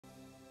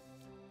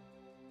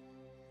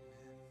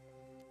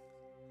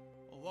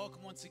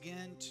Welcome once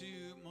again to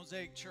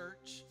Mosaic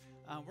Church.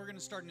 We're going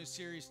to start a new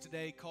series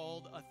today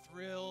called A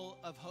Thrill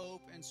of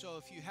Hope. And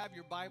so if you have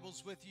your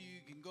Bibles with you,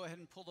 you can go ahead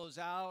and pull those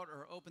out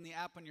or open the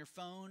app on your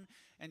phone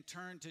and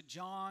turn to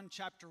John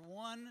chapter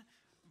 1,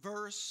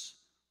 verse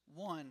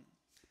 1.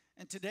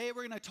 And today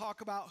we're going to talk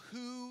about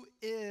who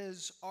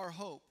is our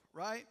hope,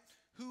 right?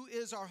 Who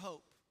is our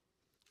hope?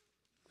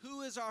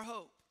 Who is our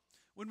hope?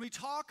 When we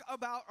talk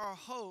about our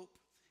hope,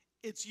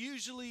 it's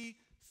usually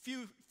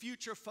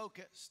future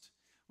focused.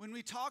 When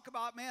we talk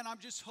about, man, I'm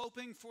just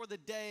hoping for the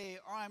day,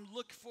 or I'm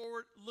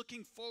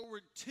looking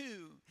forward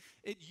to,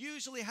 it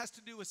usually has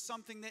to do with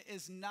something that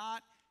is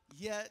not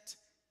yet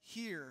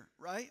here,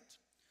 right?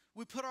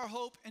 We put our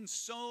hope in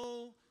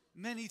so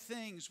many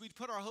things. We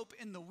put our hope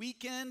in the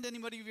weekend.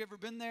 Anybody who've ever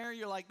been there?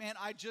 You're like, man,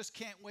 I just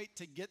can't wait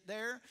to get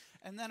there.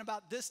 And then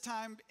about this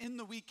time in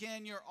the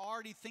weekend, you're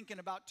already thinking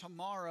about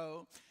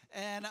tomorrow,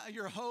 and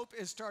your hope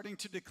is starting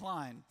to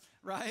decline,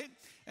 right?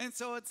 And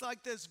so it's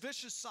like this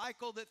vicious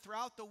cycle that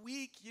throughout the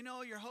week, you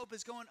know, your hope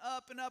is going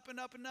up and up and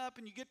up and up,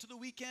 and you get to the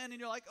weekend and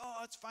you're like, oh,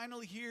 it's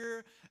finally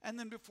here. And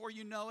then before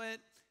you know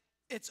it,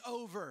 it's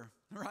over,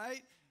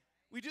 right?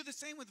 We do the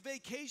same with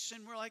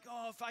vacation. We're like,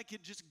 oh, if I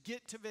could just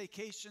get to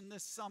vacation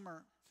this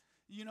summer.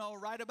 You know,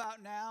 right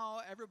about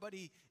now,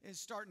 everybody is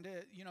starting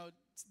to, you know,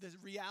 the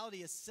reality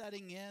is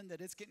setting in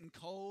that it's getting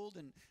cold,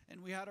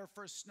 and we had our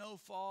first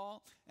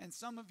snowfall. And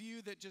some of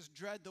you that just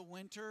dread the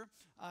winter,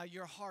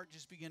 your heart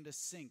just began to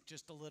sink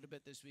just a little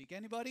bit this week.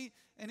 Anybody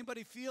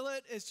feel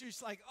it? It's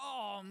just like,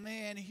 oh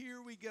man, here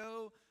we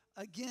go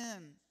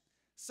again.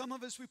 Some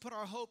of us, we put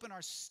our hope in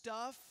our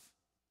stuff,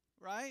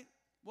 right?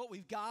 What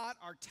we've got,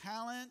 our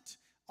talent,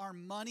 our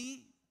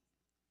money.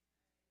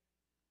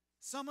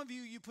 Some of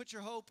you, you put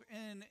your hope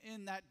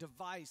in that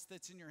device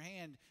that's in your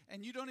hand,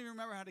 and you don't even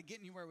remember how to get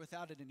anywhere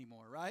without it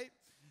anymore, right?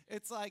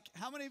 It's like,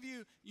 how many of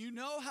you, you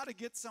know how to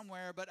get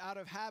somewhere, but out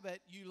of habit,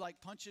 you like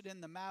punch it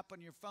in the map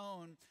on your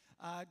phone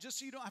just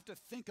so you don't have to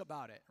think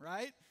about it,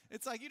 right?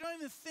 It's like you don't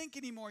even think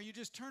anymore. You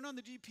just turn on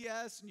the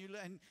GPS,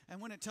 and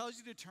when it tells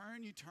you to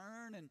turn, you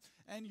turn,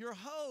 and your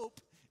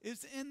hope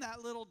is in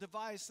that little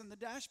device in the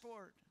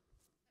dashboard.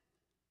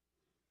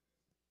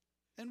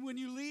 And when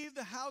you leave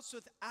the house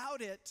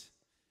without it,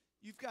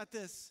 you've got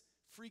this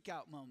freak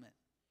out moment.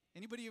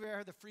 Anybody ever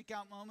had the freak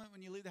out moment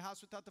when you leave the house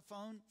without the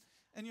phone?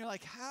 And you're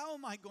like, how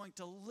am I going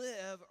to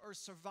live or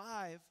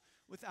survive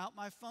without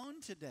my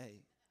phone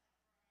today?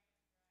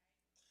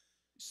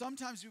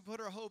 Sometimes we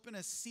put our hope in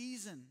a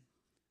season.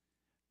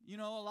 You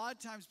know, a lot of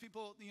times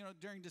people, you know,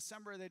 during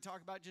December, they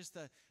talk about just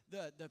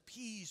the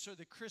peace or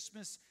the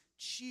Christmas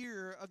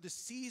cheer of the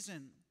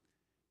season.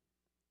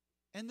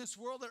 And this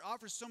world that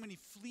offers so many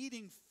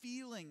fleeting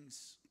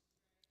feelings,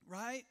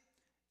 right?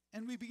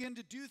 And we begin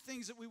to do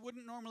things that we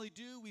wouldn't normally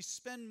do. We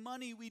spend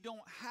money we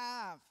don't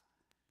have.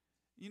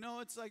 You know,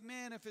 it's like,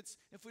 man, if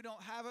we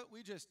don't have it,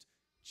 we just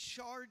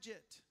charge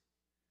it.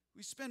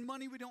 We spend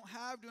money we don't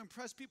have to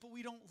impress people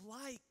we don't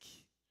like.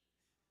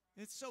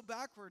 It's so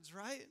backwards,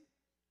 right?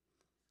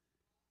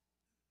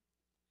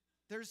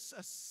 There's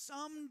a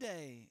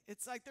someday.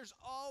 It's like there's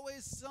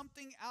always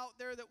something out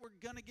there that we're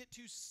going to get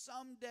to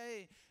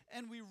someday.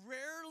 And we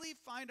rarely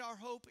find our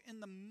hope in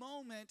the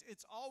moment.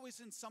 It's always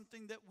in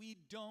something that we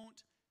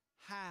don't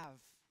have.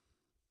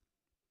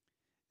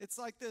 It's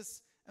like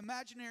this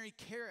imaginary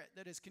carrot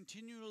that is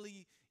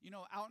continually, you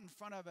know, out in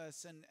front of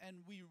us. And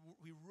we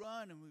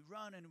run and we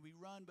run and we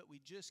run, but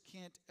we just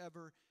can't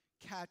ever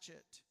catch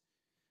it.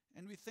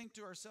 And we think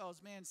to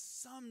ourselves, man,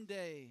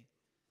 someday,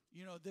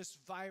 you know, this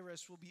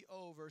virus will be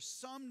over.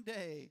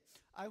 Someday,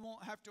 I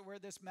won't have to wear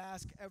this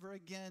mask ever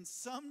again.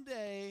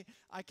 Someday,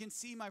 I can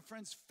see my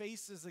friends'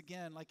 faces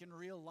again, like in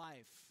real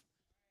life.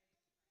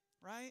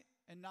 Right?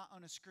 And not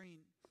on a screen.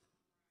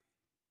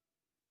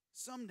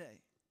 Someday.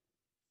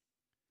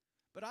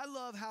 But I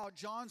love how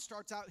John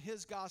starts out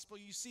his gospel.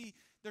 You see,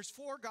 there's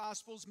 4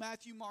 gospels,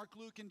 Matthew, Mark,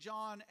 Luke, and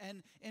John.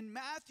 And in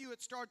Matthew,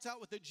 it starts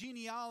out with a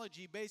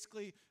genealogy,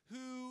 basically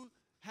who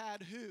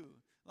had who.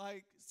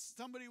 Like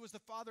somebody was the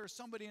father of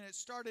somebody, and it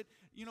started,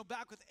 you know,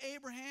 back with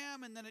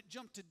Abraham, and then it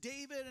jumped to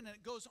David, and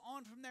it goes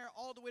on from there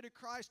all the way to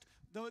Christ.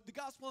 The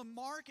Gospel of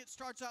Mark, it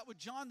starts out with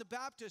John the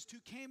Baptist, who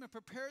came and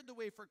prepared the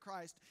way for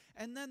Christ.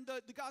 And then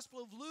the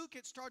Gospel of Luke,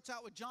 it starts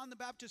out with John the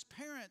Baptist's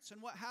parents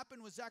and what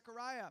happened with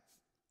Zechariah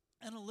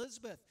and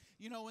Elizabeth.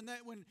 You know,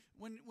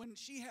 when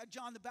she had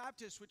John the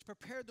Baptist, which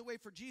prepared the way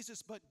for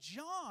Jesus. But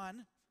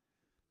John,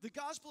 the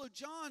Gospel of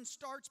John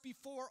starts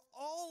before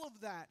all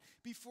of that.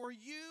 Before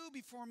you,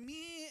 before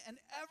me, and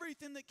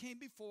everything that came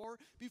before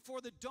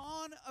the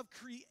dawn of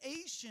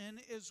creation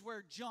is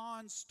where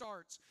John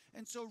starts.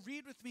 And so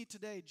read with me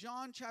today,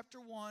 John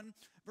chapter 1,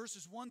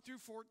 verses 1 through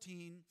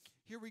 14.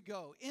 Here we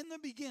go. In the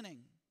beginning,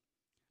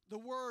 the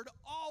Word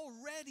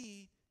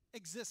already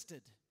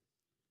existed.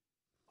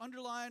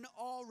 Underline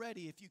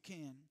already if you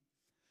can.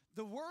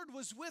 The Word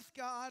was with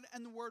God,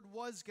 and the Word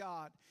was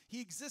God.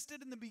 He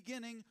existed in the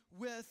beginning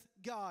with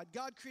God.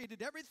 God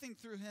created everything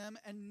through him,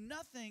 and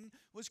nothing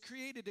was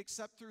created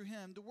except through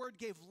him. The Word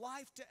gave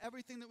life to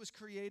everything that was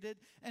created,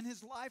 and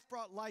his life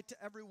brought light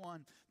to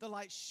everyone. The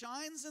light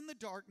shines in the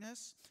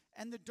darkness,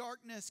 and the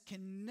darkness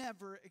can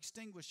never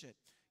extinguish it.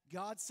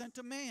 God sent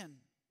a man,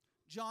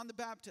 John the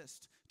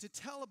Baptist, to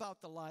tell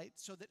about the light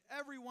so that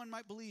everyone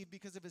might believe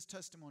because of his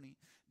testimony.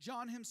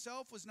 John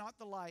himself was not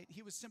the light.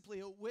 He was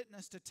simply a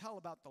witness to tell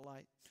about the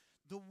light.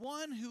 The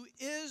one who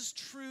is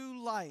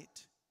true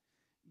light,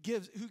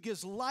 who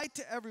gives light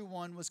to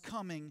everyone, was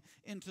coming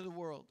into the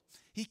world.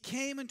 He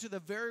came into the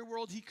very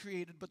world he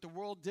created, but the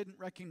world didn't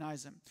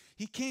recognize him.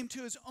 He came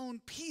to his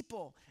own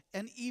people,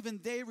 and even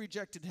they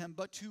rejected him.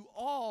 But to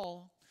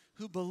all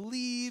who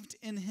believed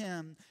in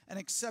him and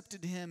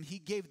accepted him, he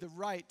gave the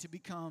right to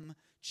become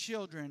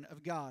children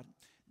of God.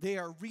 They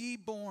are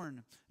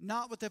reborn,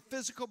 not with a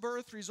physical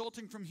birth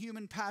resulting from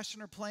human passion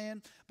or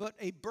plan, but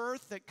a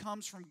birth that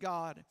comes from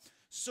God.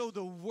 So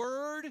the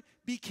Word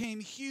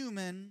became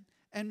human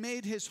and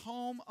made his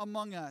home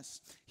among us.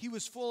 He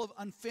was full of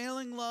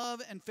unfailing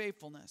love and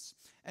faithfulness,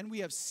 and we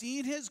have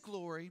seen his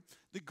glory,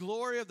 the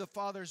glory of the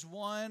Father's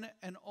one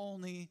and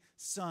only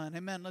Son.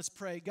 Amen. Let's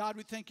pray. God,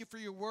 we thank you for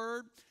your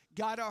word.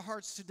 Guide our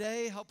hearts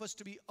today. Help us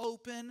to be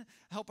open.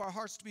 Help our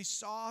hearts to be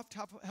soft.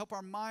 Help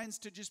our minds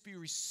to just be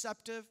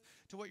receptive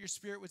to what your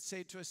Spirit would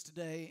say to us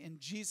today. In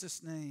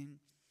Jesus' name,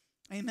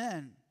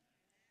 amen.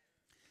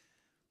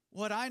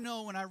 What I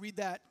know when I read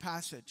that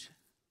passage,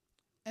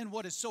 and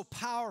what is so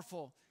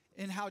powerful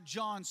in how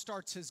John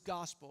starts his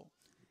gospel,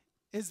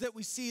 is that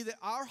we see that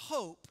our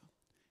hope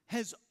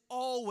has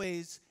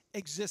always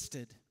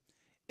existed.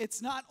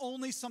 It's not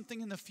only something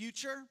in the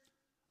future.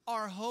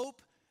 Our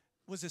hope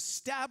was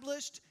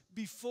established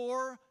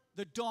before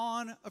the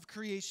dawn of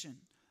creation.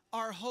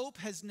 Our hope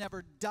has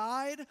never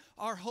died.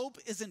 Our hope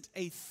isn't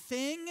a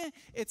thing.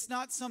 It's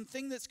not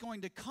something that's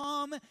going to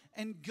come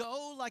and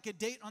go like a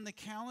date on the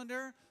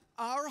calendar.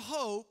 Our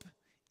hope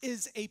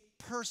is a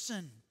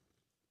person.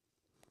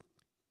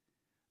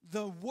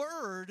 The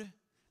Word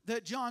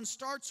that John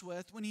starts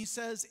with when he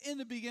says, in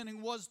the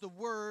beginning was the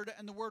Word,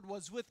 and the Word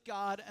was with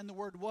God, and the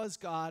Word was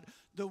God.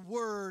 The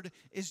Word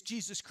is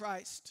Jesus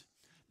Christ.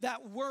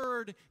 That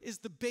Word is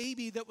the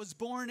baby that was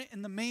born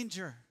in the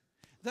manger.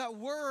 That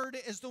Word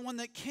is the one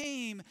that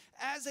came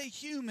as a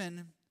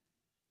human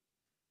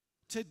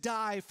to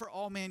die for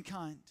all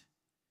mankind.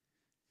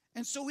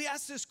 And so we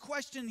ask this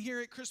question here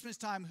at Christmas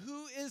time: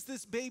 who is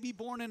this baby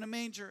born in a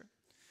manger?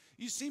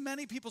 You see,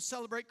 many people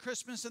celebrate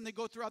Christmas and they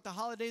go throughout the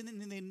holiday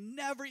and they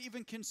never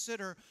even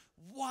consider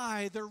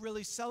why they're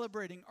really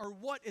celebrating or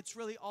what it's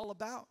really all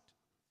about.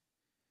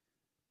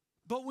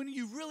 But when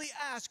you really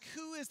ask,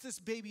 who is this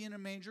baby in a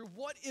manger?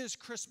 What is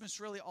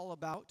Christmas really all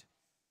about?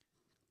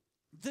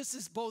 This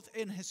is both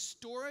an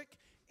historic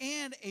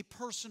and a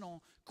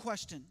personal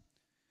question.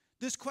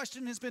 This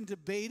question has been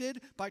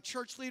debated by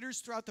church leaders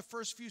throughout the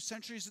first few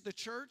centuries of the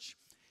church.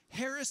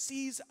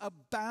 Heresies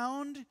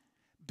abound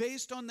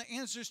based on the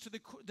answers to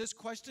this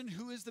question: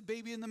 who is the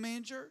baby in the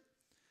manger?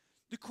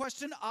 The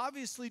question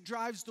obviously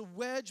drives the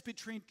wedge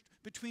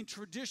between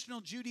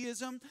traditional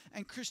Judaism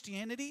and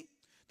Christianity.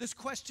 This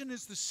question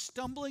is the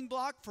stumbling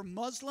block for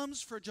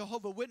Muslims, for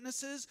Jehovah's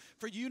Witnesses,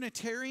 for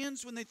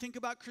Unitarians when they think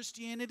about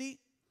Christianity.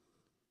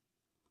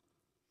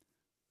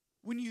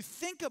 When you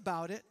think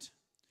about it,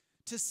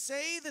 to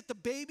say that the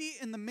baby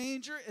in the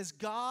manger is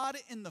God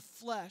in the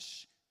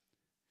flesh,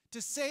 to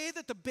say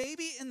that the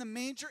baby in the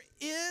manger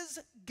is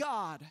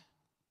God,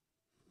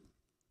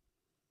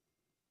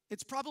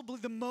 it's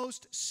probably the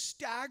most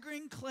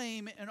staggering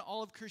claim in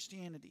all of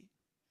Christianity.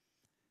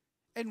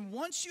 And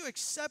once you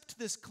accept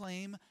this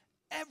claim,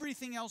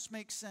 everything else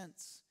makes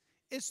sense.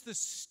 It's the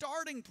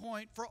starting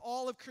point for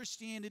all of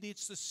Christianity.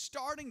 It's the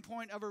starting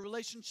point of a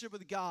relationship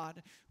with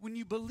God. When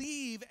you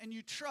believe and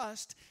you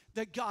trust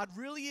that God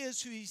really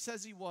is who he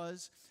says he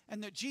was,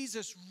 and that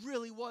Jesus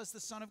really was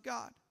the Son of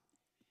God.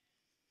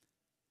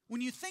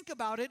 When you think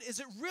about it, is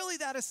it really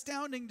that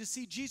astounding to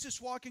see Jesus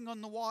walking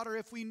on the water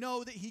if we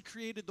know that he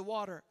created the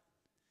water?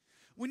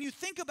 When you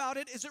think about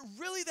it, is it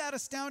really that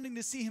astounding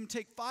to see him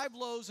take 5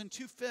 loaves and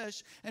 2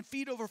 fish and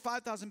feed over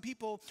 5,000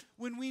 people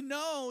when we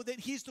know that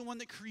he's the one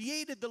that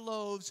created the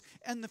loaves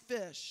and the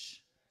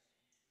fish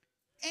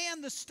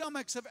and the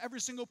stomachs of every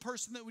single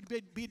person that would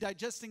be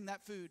digesting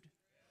that food?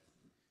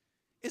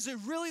 Is it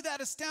really that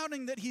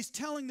astounding that he's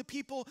telling the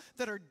people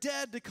that are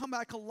dead to come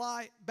back to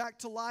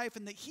life,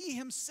 and that he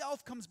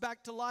himself comes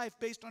back to life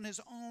based on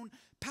his own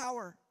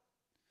power?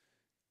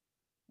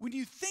 When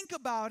you think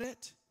about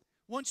it,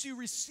 once you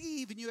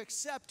receive and you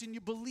accept and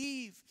you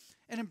believe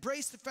and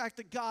embrace the fact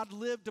that God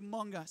lived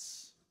among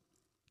us,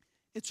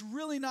 it's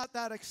really not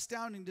that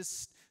astounding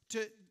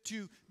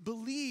to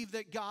believe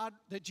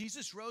that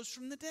Jesus rose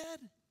from the dead,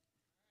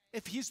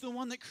 if he's the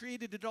one that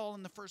created it all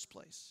in the first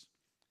place.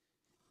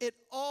 It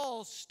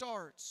all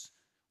starts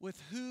with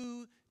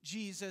who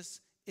Jesus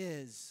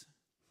is.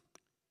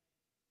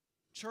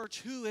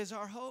 Church, who is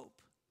our hope?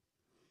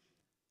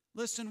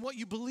 Listen, what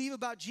you believe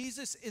about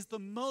Jesus is the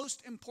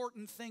most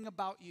important thing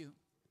about you.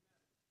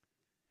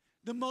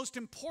 The most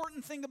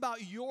important thing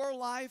about your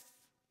life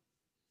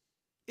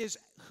is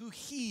who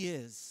He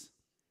is.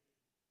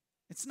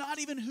 It's not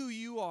even who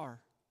you are.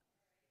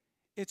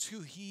 It's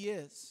who He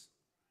is.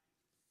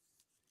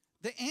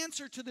 The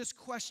answer to this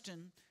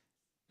question,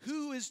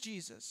 who is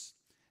Jesus,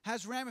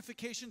 has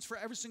ramifications for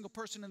every single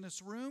person in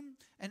this room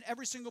and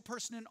every single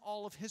person in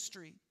all of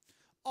history.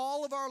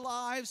 All of our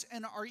lives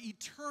and our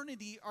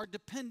eternity are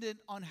dependent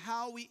on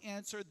how we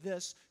answer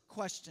this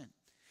question.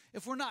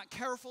 If we're not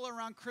careful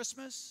around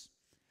Christmas,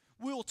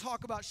 we will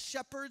talk about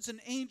shepherds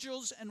and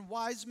angels and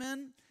wise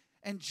men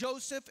and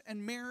Joseph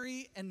and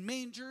Mary and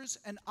mangers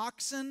and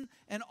oxen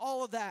and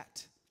all of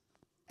that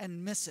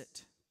and miss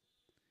it.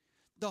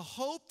 The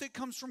hope that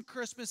comes from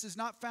Christmas is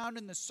not found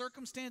in the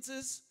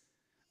circumstances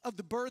of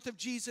the birth of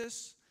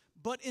Jesus,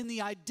 but in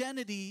the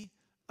identity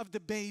of the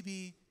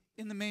baby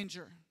in the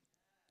manger.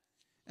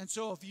 And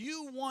so if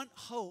you want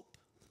hope,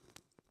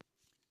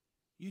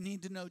 you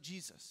need to know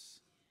Jesus.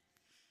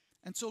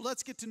 And so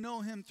let's get to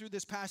know Him through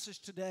this passage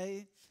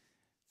today.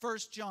 1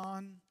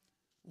 John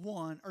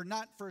 1, or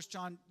not 1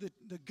 John,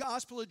 the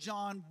Gospel of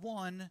John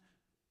 1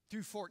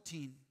 through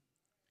 14.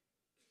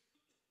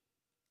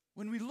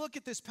 When we look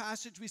at this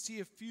passage, we see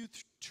a few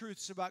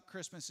truths about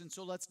Christmas. And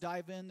so let's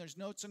dive in. There's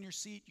notes on your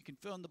seat. You can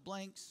fill in the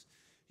blanks.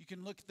 You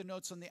can look at the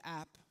notes on the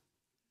app.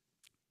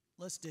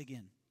 Let's dig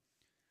in.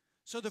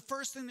 So the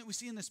first thing that we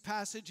see in this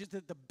passage is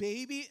that the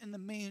baby in the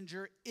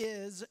manger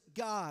is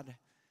God.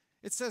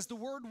 It says the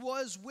Word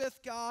was with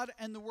God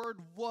and the Word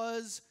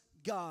was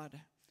God.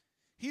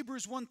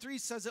 Hebrews 1:3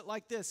 says it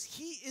like this: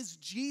 He is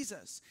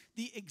Jesus,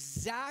 the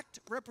exact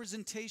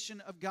representation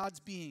of God's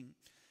being.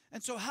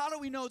 And so how do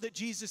we know that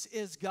Jesus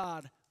is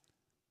God?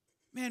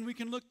 Man, we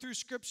can look through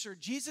Scripture.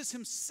 Jesus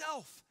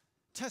Himself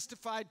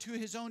testified to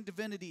His own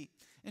divinity.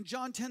 In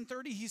John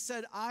 10:30, He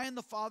said, I and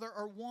the Father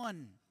are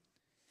one.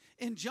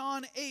 In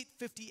John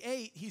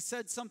 8:58, He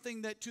said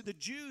something that to the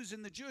Jews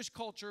in the Jewish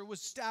culture was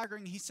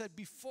staggering. He said,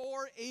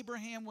 before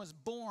Abraham was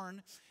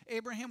born,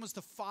 Abraham was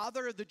the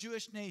father of the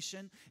Jewish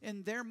nation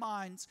in their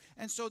minds.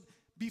 And so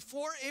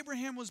before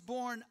Abraham was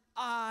born,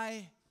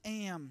 I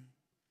am.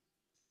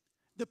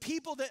 The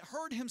people that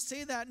heard Him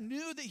say that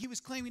knew that He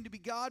was claiming to be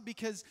God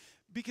because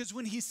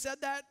when He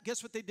said that,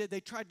 guess what they did? They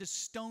tried to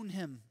stone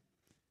Him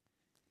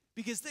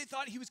because they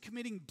thought He was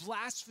committing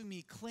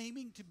blasphemy,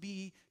 claiming to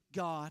be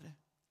God.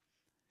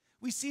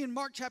 We see in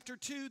Mark chapter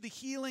 2 the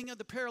healing of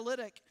the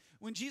paralytic.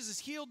 When Jesus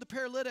healed the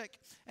paralytic,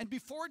 and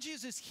before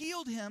Jesus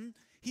healed him,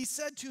 He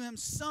said to him,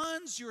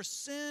 son, your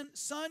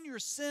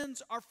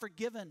sins are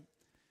forgiven.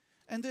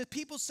 And the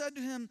people said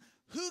to Him,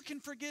 who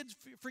can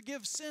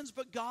forgive sins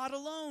but God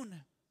alone?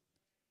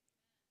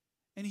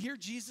 And here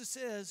Jesus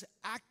is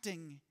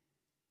acting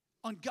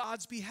on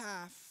God's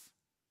behalf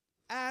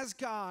as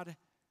God,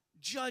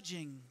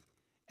 judging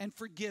and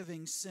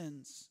forgiving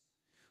sins.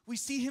 We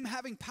see Him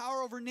having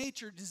power over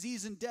nature,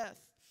 disease, and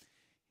death.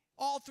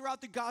 All throughout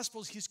the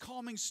Gospels, He's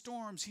calming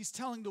storms. He's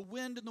telling the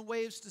wind and the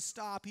waves to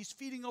stop. He's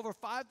feeding over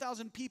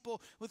 5,000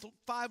 people with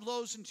 5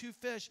 loaves and 2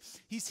 fish.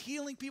 He's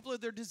healing people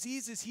of their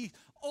diseases. He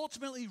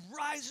ultimately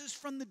rises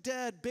from the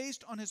dead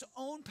based on His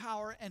own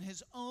power and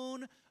His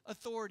own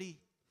authority.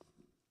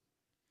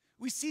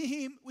 We see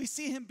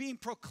him being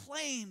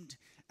proclaimed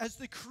as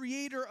the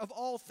creator of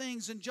all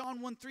things. In John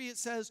 1:3 it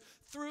says,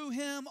 through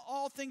Him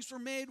all things were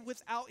made.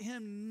 Without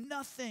Him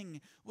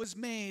nothing was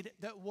made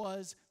that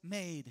was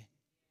made.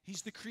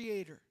 He's the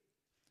creator.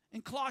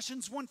 In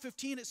Colossians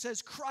 1:15 it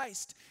says,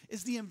 Christ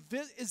is the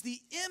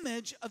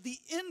image of the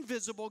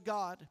invisible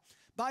God.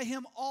 By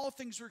Him all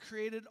things were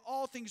created.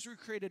 All things were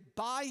created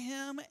by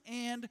Him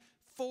and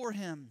for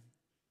Him.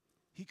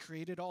 He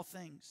created all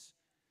things.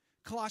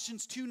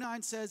 Colossians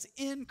 2:9 says,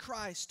 in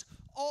Christ,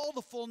 all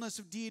the fullness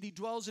of deity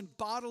dwells in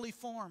bodily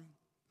form.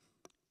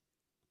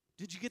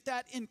 Did you get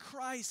that? In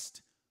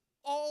Christ,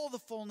 all the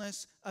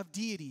fullness of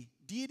deity.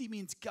 Deity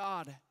means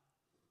God.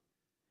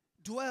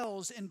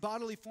 Dwells in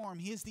bodily form.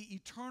 He is the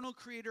eternal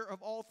creator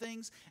of all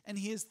things, and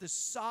He is the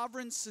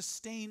sovereign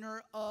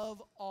sustainer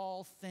of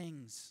all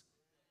things.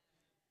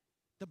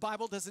 The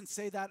Bible doesn't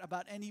say that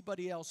about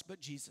anybody else but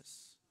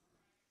Jesus.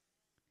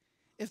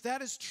 If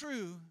that is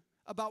true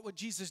about what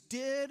Jesus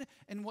did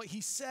and what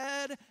He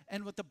said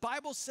and what the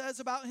Bible says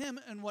about Him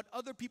and what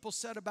other people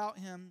said about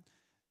Him,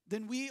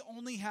 then we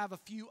only have a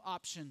few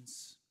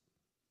options.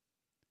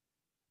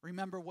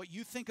 Remember, what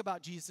you think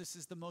about Jesus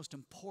is the most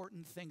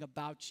important thing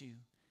about you.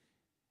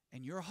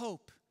 And your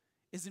hope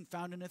isn't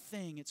found in a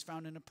thing, it's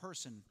found in a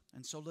person.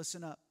 And so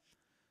listen up.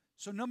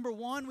 So number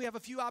one, we have a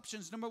few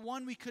options. Number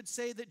one, we could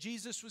say that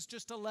Jesus was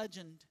just a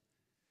legend.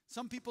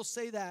 Some people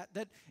say that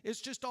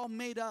it's just all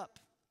made up.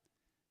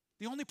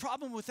 The only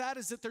problem with that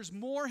is that there's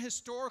more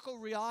historical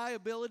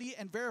reliability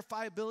and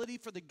verifiability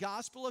for the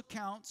gospel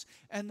accounts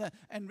and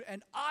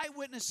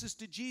eyewitnesses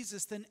to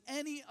Jesus than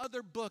any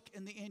other book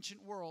in the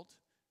ancient world,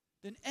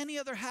 than any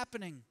other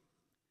happening.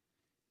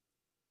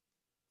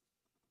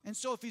 And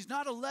so if He's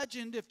not a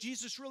legend, if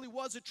Jesus really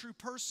was a true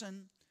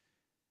person,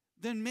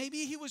 then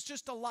maybe He was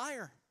just a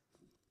liar.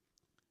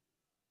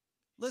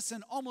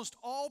 Listen, almost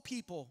all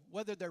people,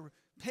 whether they're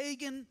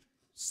pagan,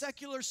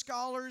 secular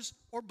scholars,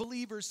 or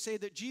believers, say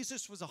that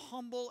Jesus was a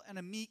humble and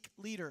a meek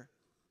leader.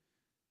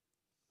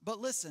 But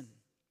listen,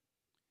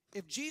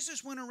 if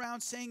Jesus went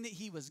around saying that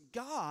he was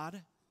God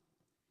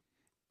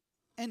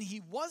and he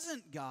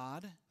wasn't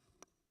God,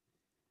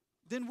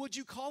 then would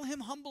you call him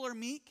humble or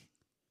meek?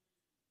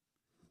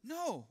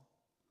 No.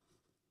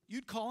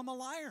 You'd call him a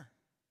liar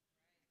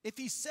if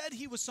he said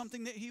he was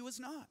something that he was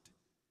not.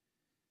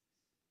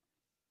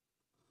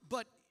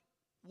 But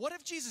what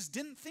if Jesus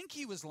didn't think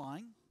he was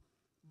lying,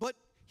 but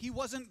he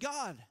wasn't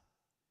God?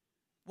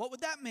 What would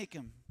that make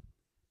him?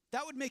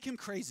 That would make him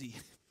crazy.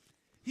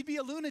 He'd be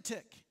a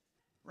lunatic,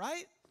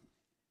 right?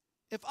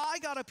 If I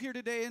got up here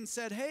today and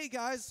said, hey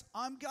guys,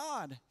 I'm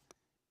God,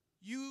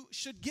 you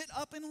should get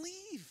up and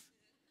leave.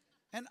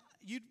 And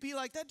you'd be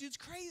like, that dude's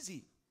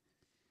crazy.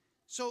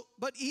 So,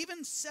 but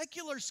even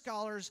secular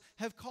scholars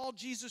have called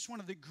Jesus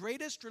one of the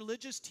greatest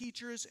religious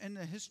teachers in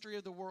the history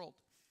of the world.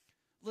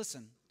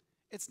 Listen,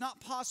 it's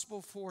not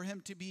possible for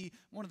him to be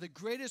one of the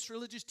greatest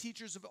religious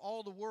teachers of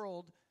all the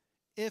world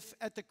if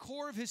at the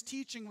core of his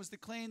teaching was the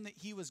claim that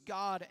he was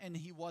God and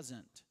he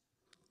wasn't.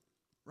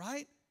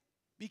 Right?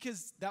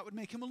 Because that would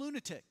make him a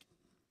lunatic.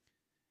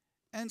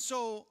 And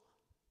so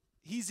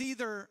he's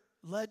either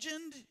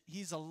legend,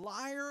 he's a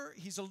liar,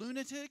 he's a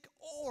lunatic,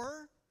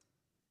 or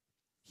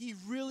he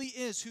really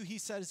is who he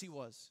says he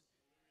was.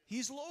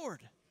 He's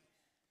Lord.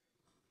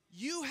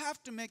 You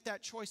have to make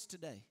that choice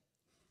today.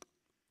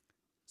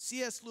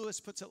 C.S.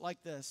 Lewis puts it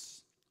like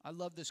this. I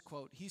love this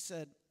quote. He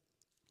said,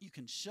 you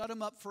can shut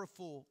him up for a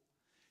fool.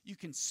 You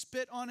can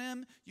spit on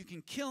him. You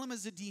can kill him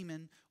as a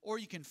demon. Or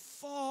you can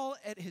fall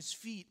at his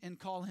feet and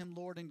call him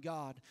Lord and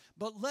God.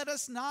 But let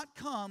us not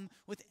come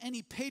with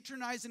any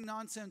patronizing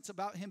nonsense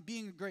about him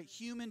being a great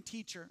human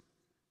teacher.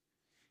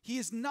 He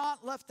has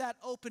not left that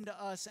open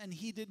to us, and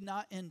he did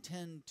not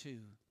intend to.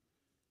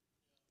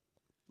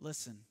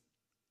 Listen,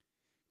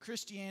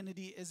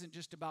 Christianity isn't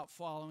just about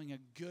following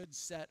a good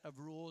set of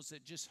rules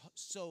that just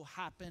so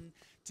happen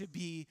to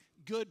be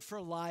good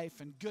for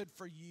life and good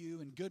for you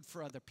and good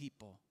for other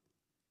people.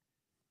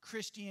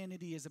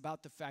 Christianity is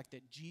about the fact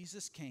that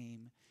Jesus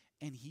came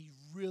and he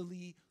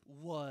really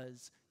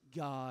was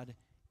God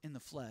in the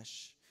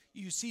flesh.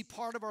 You see,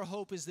 part of our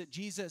hope is that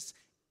Jesus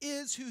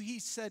is who he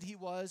said he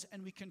was,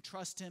 and we can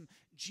trust him.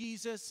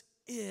 Jesus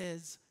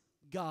is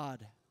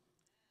God.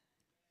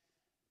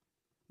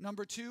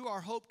 Number two,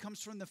 our hope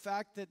comes from the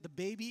fact that the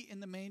baby in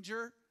the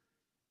manger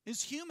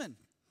is human.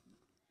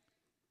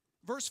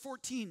 Verse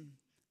 14,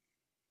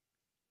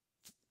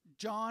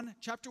 John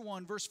chapter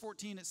 1, verse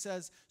 14, it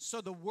says, so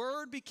the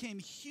Word became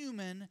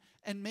human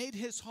and made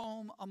his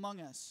home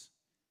among us.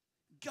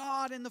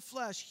 God in the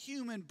flesh,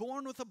 human,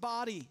 born with a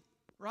body,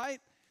 right?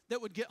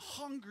 That would get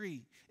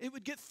hungry. It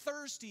would get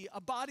thirsty,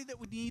 a body that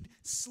would need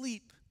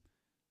sleep.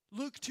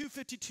 Luke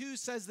 2:52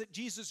 says that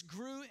Jesus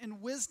grew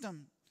in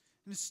wisdom,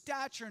 in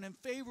stature, and in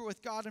favor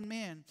with God and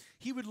man.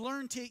 He would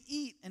learn to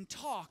eat and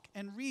talk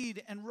and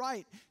read and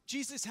write.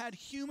 Jesus had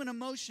human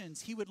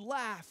emotions. He would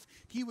laugh.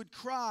 He would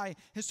cry.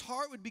 His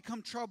heart would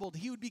become troubled.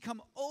 He would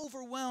become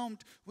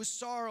overwhelmed with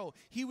sorrow.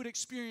 He would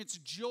experience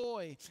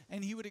joy,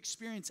 and he would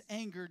experience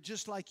anger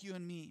just like you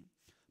and me.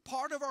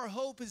 Part of our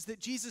hope is that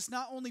Jesus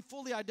not only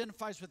fully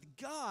identifies with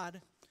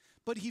God,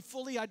 but he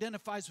fully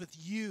identifies with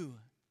you.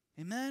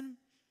 Amen?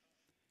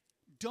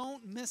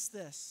 Don't miss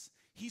this.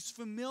 He's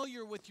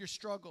familiar with your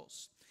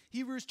struggles.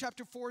 Hebrews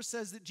chapter 4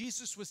 says that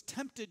Jesus was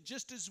tempted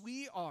just as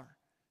we are.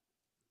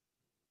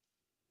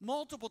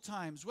 Multiple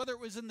times, whether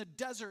it was in the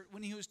desert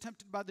when he was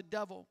tempted by the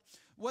devil,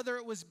 whether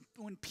it was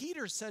when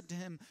Peter said to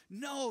him,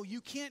 no, you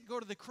can't go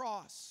to the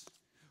cross.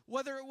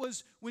 Whether it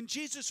was when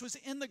Jesus was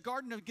in the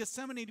Garden of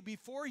Gethsemane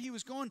before he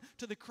was going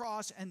to the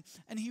cross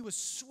and he was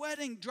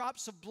sweating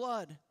drops of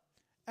blood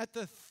at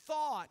the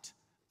thought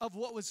of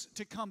what was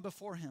to come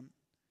before him.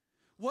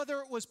 Whether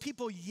it was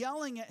people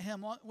yelling at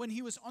him when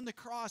he was on the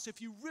cross,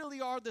 if you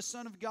really are the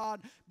Son of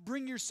God,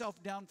 bring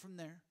yourself down from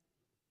there.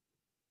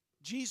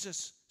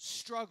 Jesus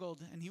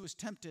struggled and he was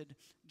tempted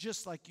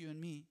just like you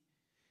and me.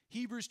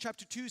 Hebrews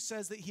chapter 2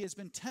 says that he has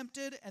been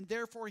tempted and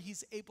therefore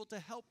he's able to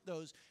help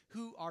those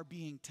who are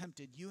being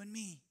tempted, you and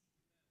me.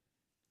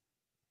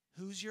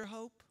 Who's your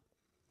hope?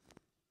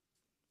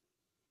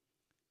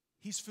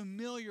 He's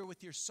familiar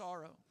with your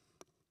sorrow.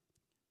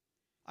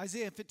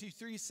 Isaiah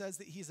 53 says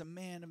that he's a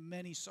man of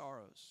many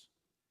sorrows.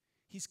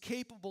 He's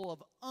capable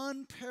of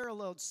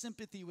unparalleled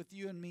sympathy with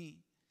you and me.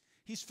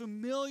 He's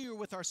familiar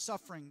with our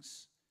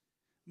sufferings.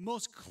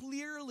 Most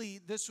clearly,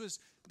 this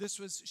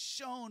was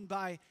shown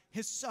by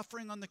his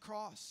suffering on the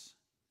cross.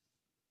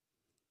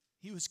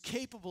 He was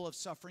capable of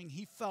suffering.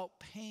 He felt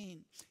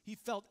pain. He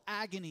felt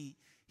agony.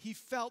 He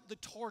felt the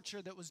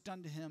torture that was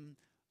done to him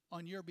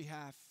on your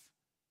behalf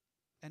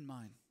and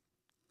mine.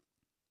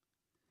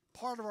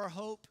 Part of our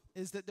hope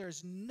is that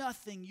there's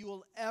nothing you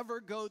will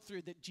ever go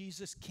through that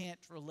Jesus can't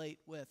relate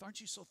with.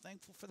 Aren't you so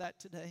thankful for that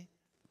today?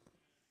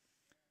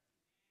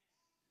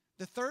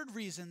 The third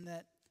reason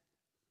that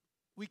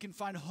we can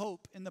find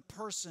hope in the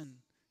person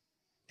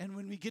and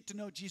when we get to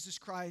know Jesus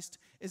Christ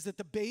is that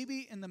the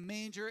baby in the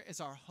manger is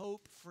our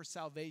hope for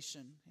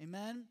salvation.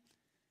 Amen?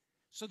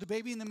 So the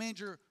baby in the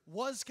manger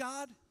was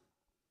God.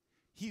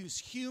 He was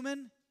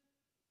human.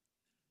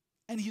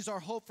 And he's our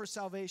hope for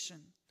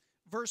salvation.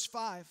 Verse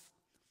 5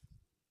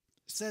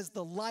 says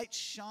the light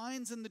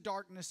shines in the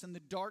darkness and the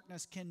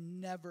darkness can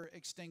never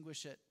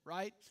extinguish it,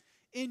 right?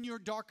 In your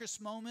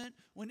darkest moment,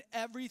 when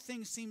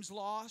everything seems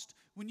lost,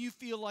 when you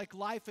feel like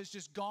life has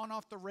just gone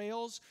off the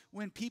rails,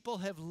 when people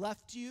have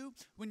left you,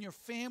 when your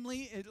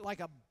family, like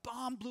a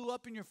bomb blew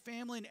up in your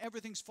family and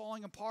everything's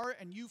falling apart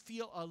and you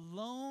feel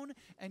alone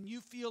and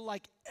you feel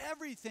like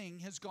everything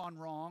has gone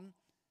wrong,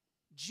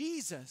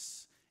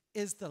 Jesus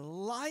is the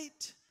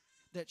light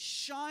that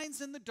shines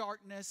in the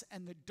darkness,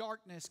 and the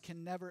darkness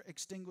can never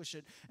extinguish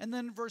it. And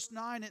then in verse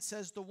 9 it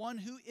says, the one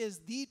who is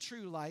the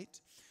true light,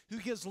 who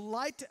gives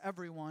light to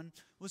everyone,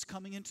 was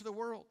coming into the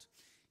world.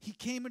 He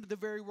came into the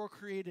very world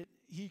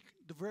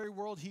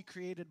he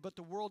created, but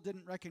the world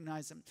didn't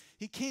recognize him.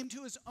 He came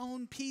to his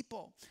own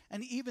people,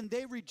 and even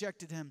they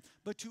rejected him.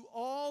 But to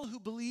all who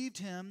believed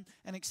him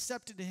and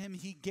accepted him,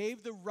 he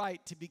gave the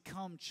right to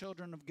become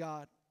children of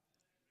God.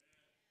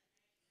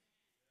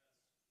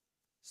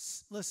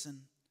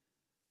 Listen,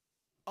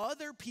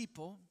 other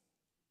people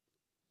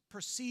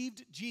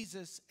perceived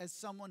Jesus as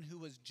someone who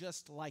was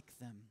just like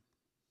them.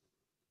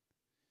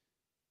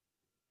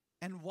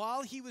 And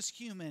while he was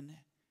human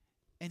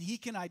and he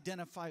can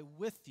identify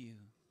with you,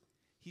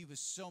 he was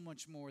so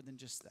much more than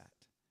just that.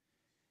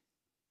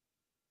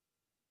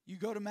 You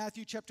go to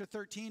Matthew chapter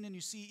 13 and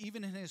you see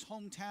even in his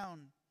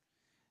hometown,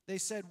 they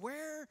said,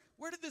 where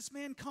did this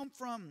man come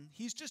from?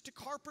 He's just a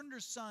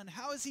carpenter's son.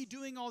 How is he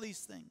doing all these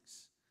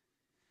things?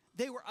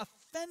 They were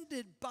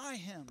offended by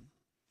him.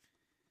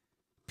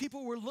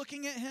 People were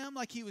looking at him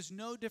like he was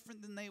no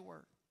different than they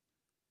were.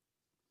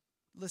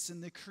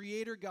 Listen, the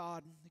Creator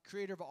God, the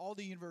creator of all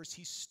the universe,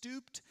 he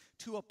stooped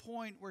to a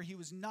point where he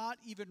was not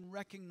even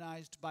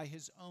recognized by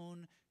his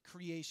own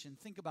creation.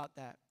 Think about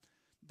that.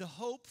 The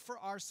hope for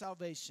our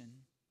salvation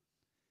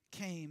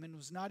came and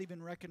was not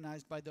even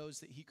recognized by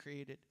those that he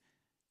created.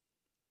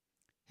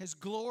 His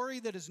glory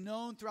that is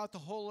known throughout the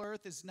whole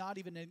earth is not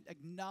even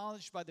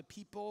acknowledged by the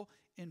people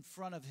in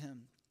front of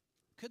him.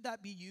 Could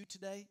that be you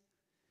today?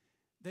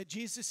 That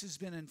Jesus has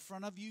been in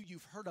front of you.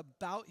 You've heard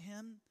about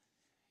him.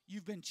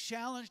 You've been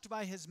challenged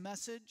by his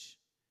message.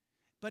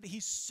 But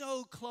he's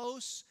so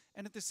close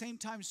and at the same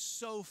time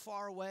so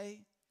far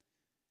away.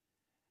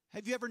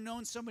 Have you ever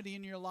known somebody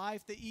in your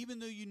life that even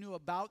though you knew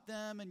about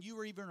them and you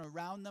were even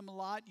around them a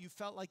lot, you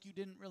felt like you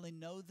didn't really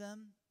know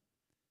them?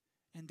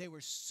 And they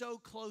were so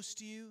close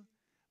to you,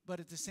 but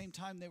at the same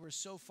time they were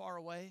so far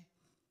away?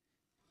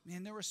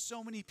 Man, there were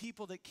so many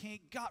people that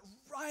got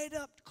right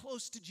up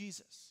close to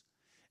Jesus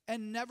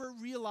and never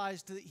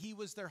realized that he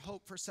was their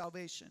hope for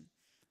salvation.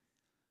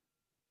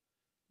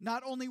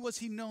 Not only was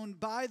he known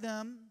by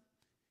them,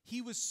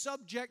 he was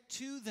subject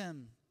to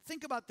them.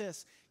 Think about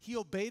this. He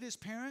obeyed his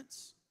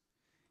parents.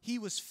 He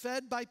was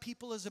fed by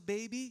people as a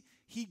baby.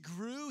 He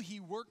grew. He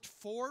worked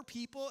for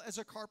people as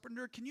a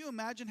carpenter. Can you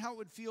imagine how it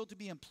would feel to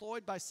be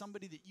employed by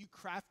somebody that you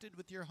crafted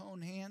with your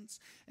own hands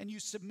and you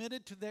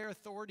submitted to their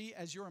authority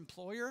as your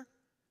employer?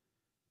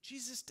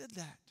 Jesus did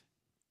that.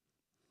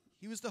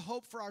 He was the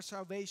hope for our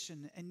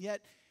salvation, and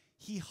yet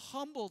he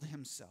humbled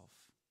himself.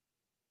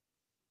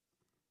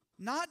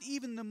 Not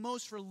even the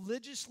most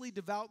religiously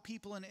devout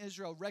people in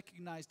Israel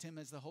recognized him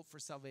as the hope for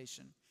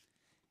salvation.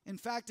 In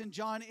fact, in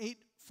John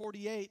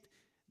 8:48,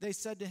 they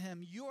said to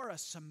him, "You are a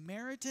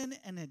Samaritan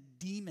and a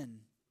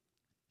demon."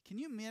 Can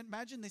you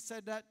imagine they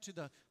said that to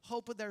the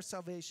hope of their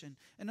salvation?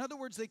 In other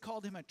words, they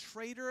called him a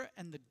traitor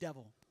and the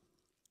devil.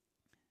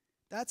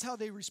 That's how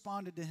they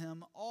responded to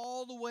him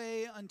all the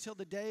way until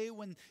the day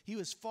when he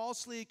was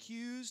falsely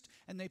accused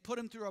and they put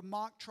him through a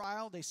mock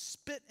trial. They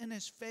spit in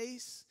his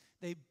face.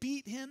 They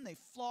beat him. They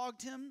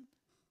flogged him.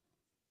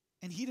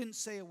 And he didn't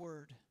say a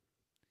word.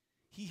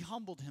 He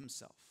humbled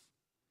himself.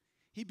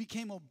 He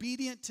became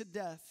obedient to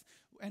death.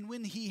 And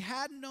when he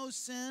had no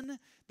sin,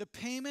 the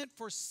payment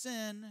for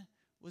sin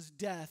was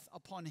death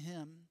upon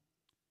him.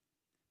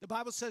 The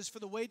Bible says, for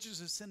the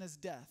wages of sin is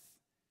death.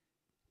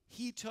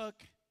 He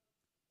took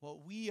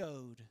what we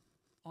owed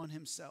on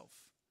himself.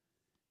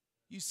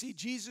 You see,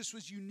 Jesus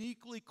was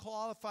uniquely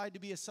qualified to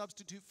be a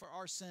substitute for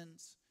our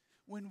sins.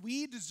 When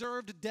we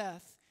deserved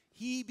death,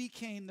 he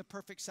became the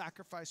perfect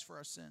sacrifice for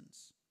our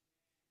sins.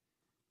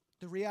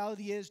 The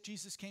reality is,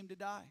 Jesus came to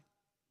die.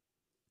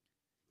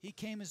 He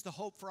came as the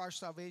hope for our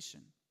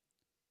salvation.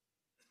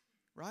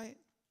 Right?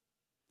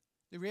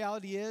 The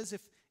reality is,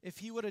 if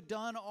he would have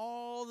done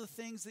all the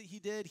things that he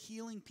did,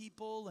 healing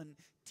people and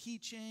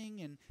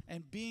teaching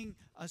and being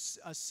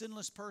a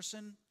sinless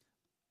person,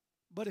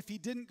 but if he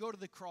didn't go to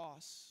the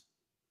cross,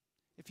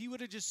 if he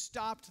would have just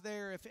stopped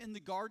there, if in the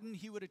garden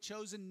he would have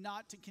chosen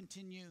not to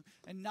continue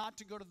and not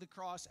to go to the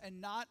cross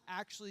and not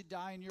actually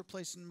die in your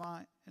place and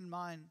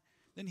mine,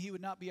 then he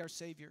would not be our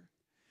Savior.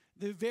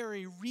 The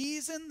very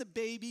reason the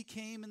baby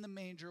came in the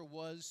manger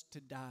was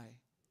to die.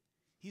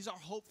 He's our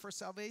hope for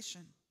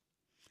salvation.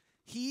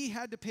 He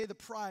had to pay the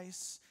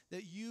price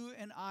that you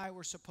and I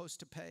were supposed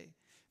to pay.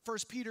 1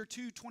 Peter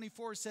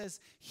 2:24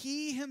 says,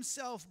 He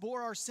himself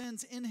bore our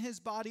sins in his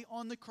body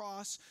on the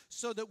cross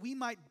so that we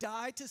might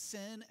die to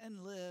sin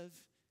and live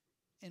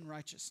in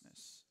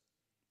righteousness.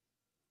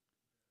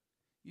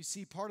 You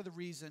see, part of the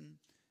reason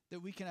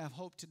that we can have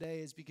hope today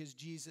is because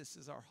Jesus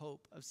is our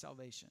hope of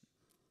salvation.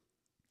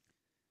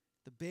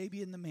 The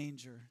baby in the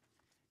manger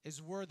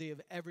is worthy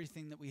of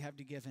everything that we have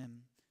to give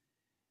him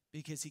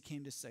because he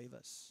came to save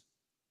us.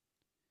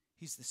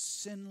 He's the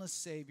sinless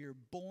Savior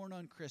born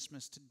on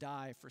Christmas to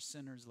die for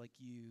sinners like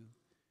you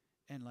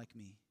and like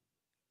me.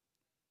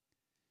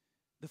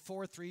 The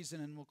fourth reason,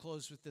 and we'll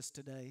close with this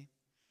today,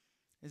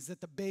 is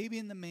that the baby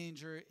in the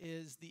manger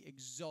is the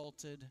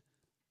exalted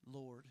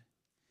Lord.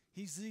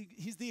 He's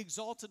the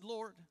exalted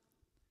Lord.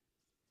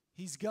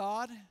 He's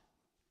God,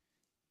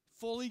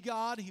 fully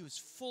God. He was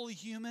fully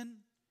human.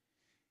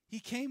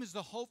 He came as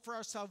the hope for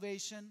our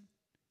salvation,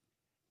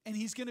 and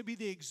he's going to be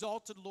the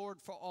exalted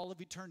Lord for all of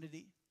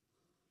eternity.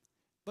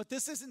 But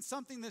this isn't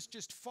something that's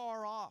just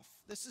far off.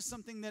 This is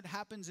something that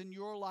happens in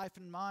your life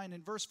and mine.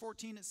 In verse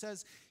 14, it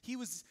says, He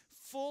was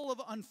full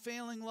of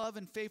unfailing love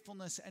and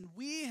faithfulness, and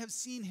we have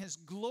seen his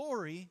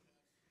glory,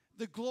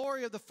 the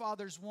glory of the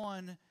Father's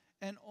one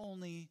and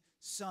only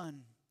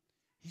Son.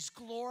 He's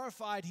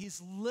glorified.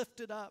 He's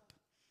lifted up.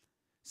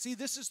 See,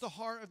 this is the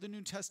heart of the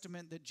New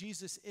Testament, that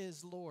Jesus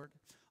is Lord.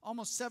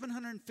 Almost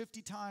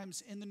 750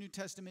 times in the New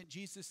Testament,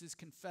 Jesus is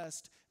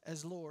confessed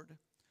as Lord.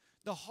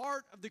 The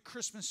heart of the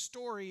Christmas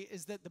story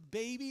is that the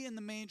baby in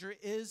the manger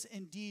is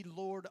indeed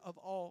Lord of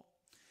all.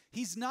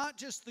 He's not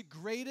just the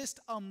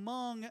greatest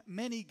among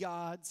many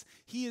gods.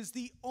 He is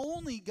the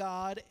only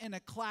God in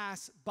a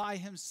class by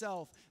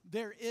himself.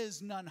 There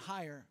is none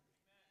higher.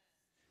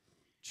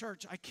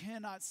 Church, I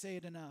cannot say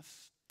it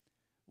enough.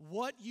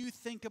 What you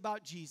think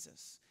about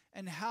Jesus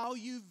and how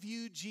you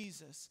view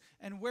Jesus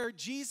and where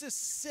Jesus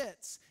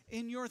sits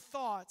in your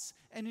thoughts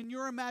and in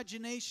your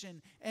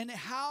imagination and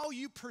how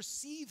you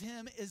perceive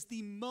him is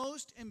the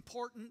most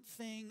important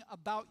thing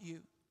about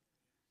you.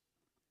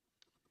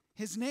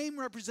 His name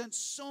represents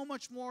so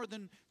much more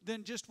than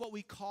just what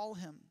we call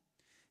him.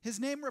 His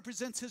name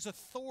represents his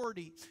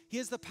authority. He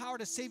has the power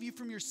to save you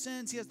from your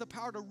sins. He has the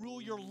power to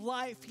rule your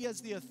life. He has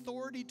the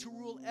authority to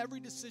rule every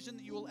decision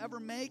that you will ever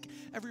make,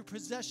 every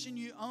possession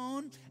you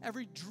own,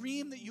 every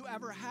dream that you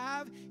ever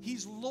have.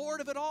 He's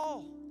Lord of it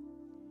all.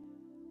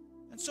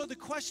 And so the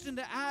question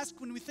to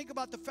ask when we think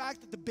about the fact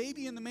that the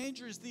baby in the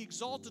manger is the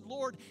exalted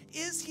Lord,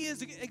 is he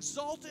as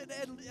exalted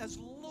as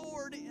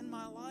Lord in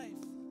my life?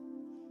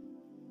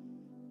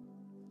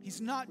 He's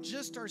not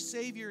just our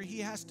Savior. He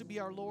has to be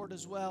our Lord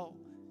as well.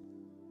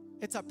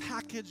 It's a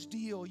package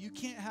deal. You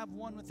can't have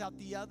one without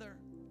the other.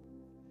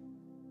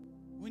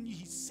 When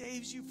he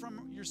saves you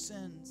from your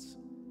sins,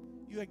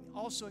 you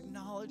also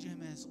acknowledge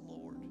him as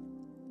Lord.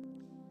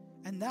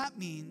 And that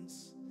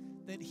means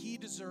that he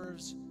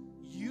deserves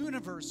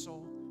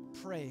universal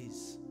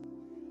praise.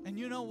 And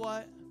you know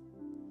what?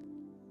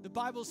 The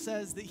Bible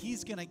says that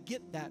he's going to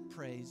get that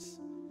praise,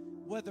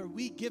 whether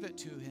we give it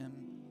to him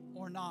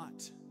or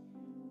not.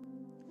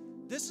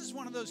 This is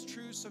one of those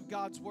truths of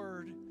God's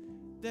word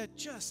that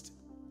just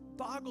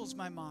boggles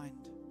my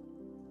mind.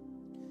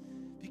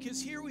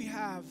 Because here we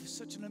have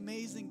such an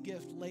amazing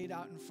gift laid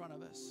out in front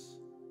of us.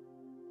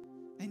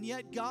 And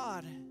yet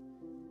God,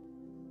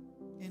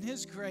 in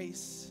his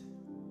grace,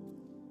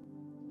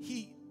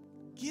 he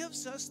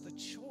gives us the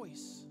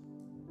choice.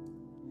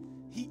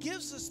 He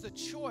gives us the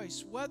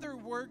choice whether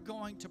we're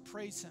going to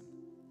praise him,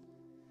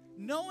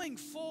 knowing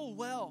full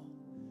well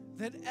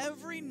that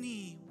every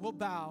knee will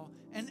bow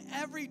and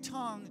every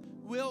tongue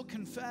will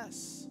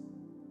confess.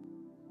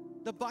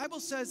 The Bible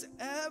says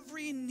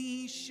every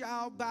knee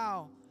shall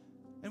bow.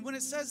 And when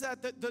it says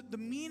that, the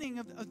meaning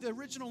of the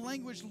original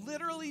language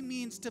literally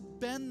means to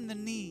bend the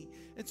knee.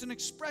 It's an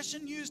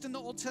expression used in the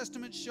Old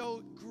Testament to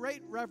show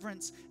great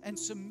reverence and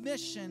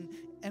submission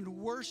and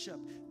worship.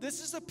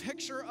 This is a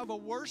picture of a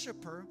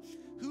worshiper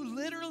who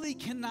literally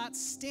cannot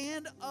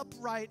stand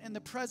upright in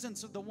the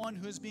presence of the one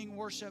who is being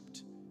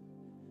worshiped.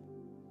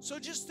 So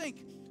just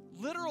think,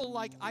 literal,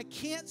 like I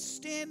can't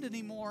stand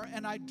anymore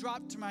and I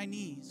drop to my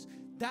knees.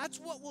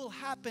 That's what will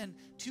happen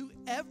to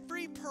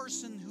every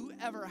person who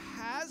ever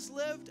has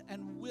lived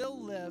and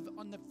will live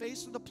on the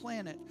face of the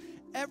planet.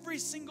 Every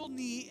single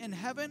knee in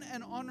heaven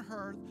and on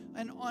earth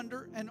and on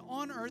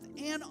earth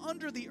and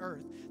under the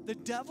earth. The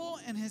devil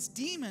and his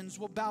demons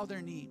will bow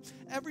their knee.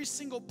 Every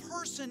single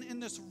person in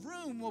this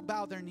room will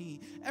bow their knee.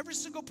 Every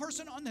single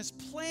person on this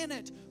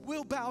planet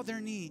will bow their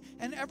knee.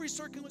 And every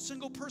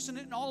single person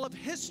in all of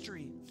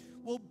history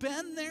will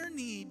bend their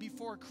knee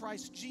before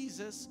Christ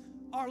Jesus,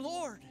 our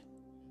Lord.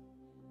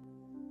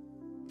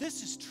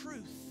 This is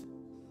truth.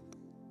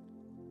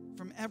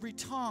 From every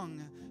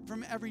tongue,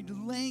 from every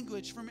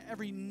language, from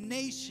every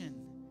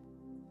nation,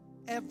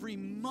 every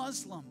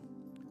Muslim,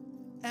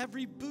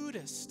 every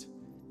Buddhist,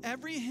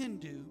 every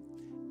Hindu,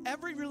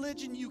 every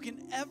religion you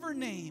can ever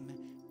name,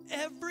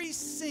 every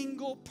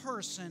single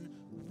person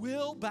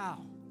will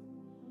bow.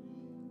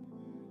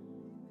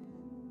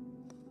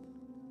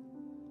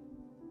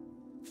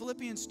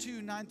 Philippians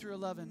 2, 9 through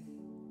 11.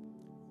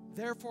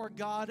 Therefore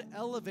God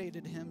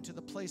elevated him to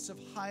the place of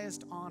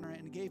highest honor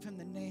and gave him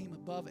the name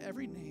above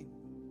every name,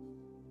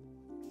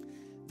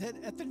 that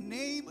at the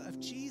name of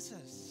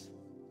Jesus,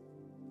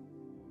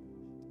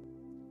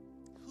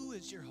 who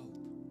is your hope?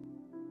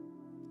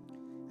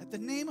 At the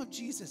name of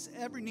Jesus,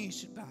 every knee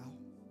should bow,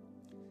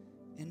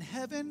 in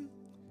heaven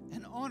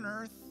and on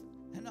earth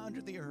and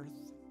under the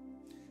earth,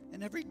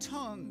 and every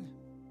tongue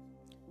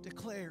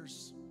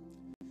declares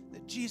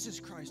that Jesus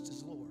Christ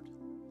is Lord,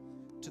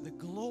 to the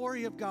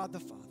glory of God the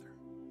Father.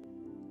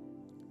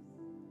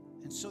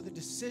 And so the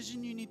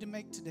decision you need to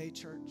make today,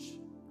 church,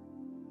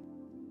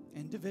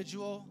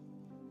 individual,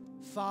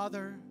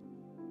 father,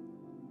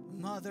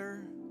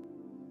 mother,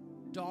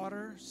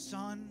 daughter,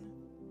 son,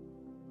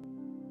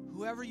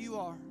 whoever you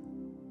are,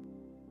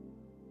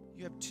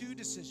 you have two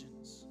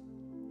decisions.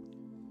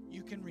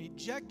 You can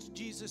reject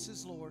Jesus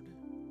as Lord,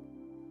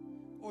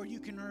 or you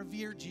can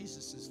revere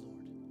Jesus as Lord.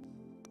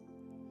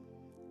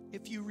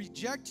 If you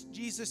reject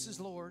Jesus as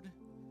Lord,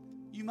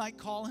 you might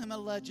call him a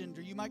legend,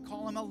 or you might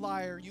call him a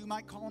liar, you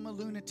might call him a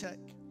lunatic.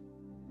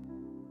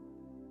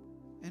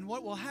 And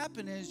what will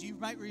happen is you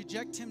might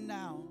reject him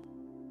now,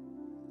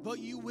 but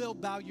you will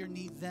bow your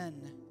knee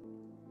then.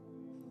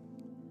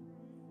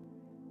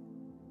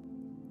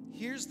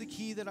 Here's the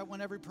key that I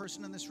want every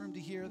person in this room to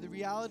hear. The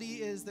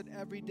reality is that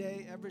every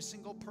day, every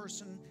single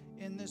person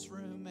in this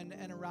room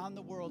and around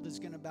the world is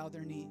going to bow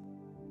their knee.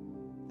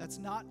 That's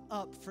not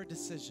up for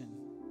decision.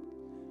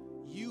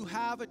 You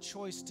have a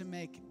choice to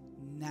make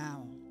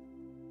now.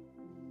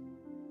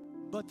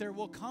 But there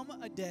will come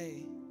a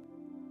day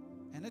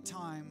and a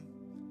time,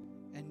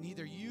 and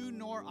neither you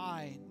nor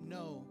I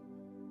know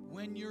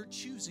when your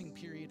choosing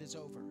period is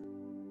over.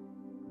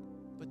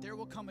 But there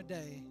will come a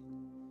day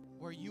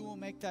where you will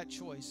make that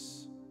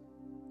choice.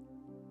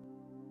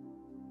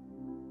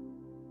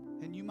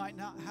 And you might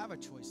not have a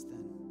choice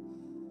then.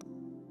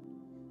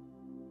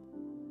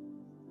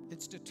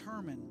 It's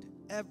determined.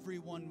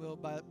 Everyone will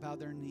bow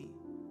their knee.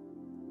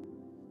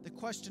 The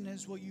question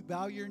is, will you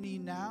bow your knee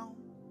now,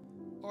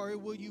 or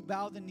will you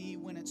bow the knee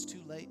when it's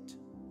too late?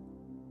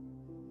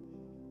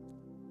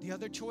 The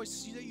other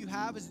choice that you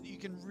have is that you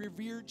can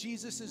revere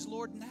Jesus as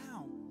Lord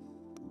now.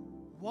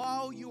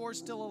 While you are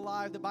still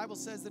alive, the Bible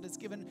says that it's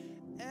given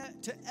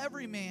to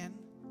every man,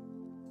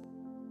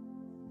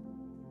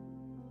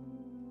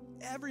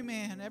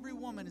 every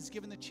woman is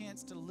given the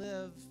chance to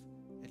live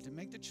and to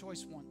make the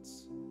choice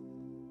once.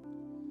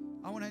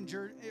 I want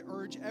to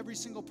urge every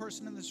single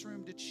person in this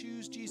room to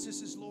choose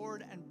Jesus as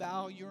Lord and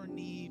bow your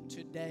knee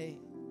today.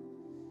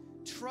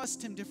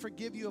 Trust him to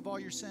forgive you of all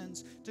your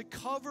sins, to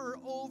cover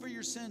over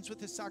your sins with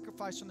his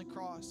sacrifice on the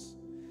cross.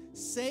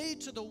 Say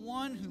to the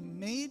one who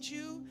made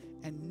you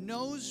and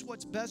knows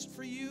what's best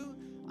for you,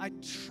 I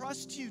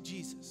trust you,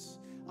 Jesus.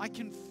 I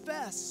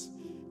confess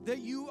that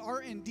you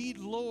are indeed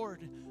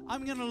Lord.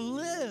 I'm going to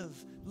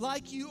live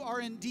like you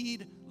are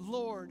indeed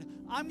Lord.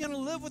 I'm going to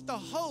live with the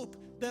hope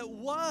that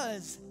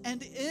was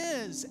and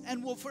is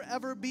and will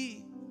forever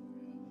be.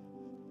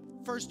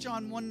 1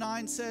 John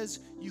 1:9 says,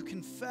 you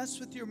confess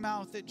with your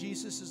mouth that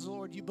Jesus is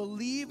Lord. You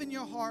believe in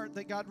your heart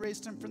that God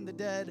raised him from the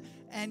dead,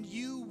 and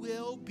you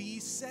will be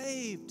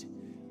saved.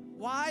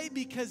 Why?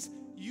 Because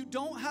you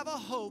don't have a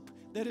hope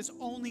that is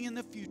only in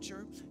the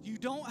future. You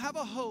don't have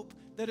a hope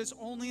that is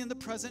only in the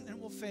present and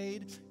will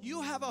fade.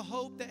 You have a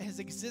hope that has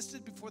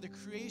existed before the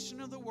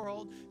creation of the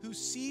world, who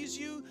sees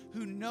you,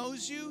 who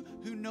knows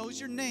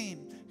your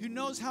name, who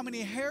knows how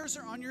many hairs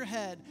are on your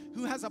head,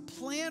 who has a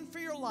plan for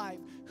your life,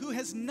 who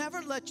has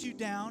never let you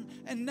down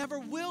and never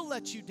will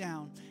let you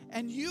down.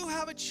 And you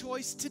have a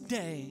choice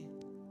today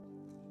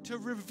to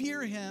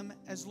revere him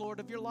as Lord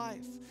of your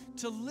life,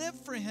 to live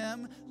for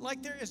him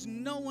like there is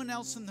no one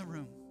else in the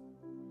room.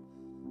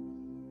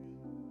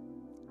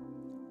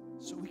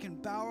 So we can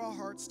bow our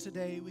hearts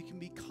today. We can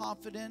be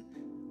confident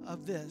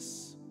of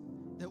this,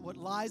 that what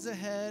lies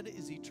ahead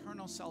is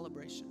eternal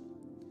celebration,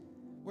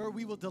 where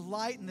we will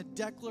delight in the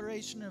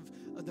declaration of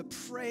the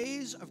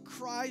praise of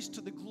Christ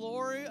to the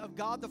glory of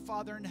God the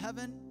Father in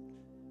heaven.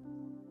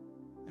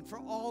 And for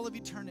all of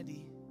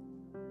eternity,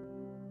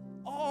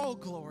 all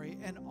glory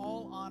and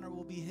all honor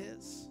will be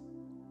his.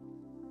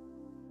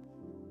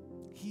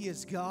 He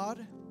is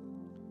God.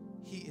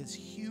 He is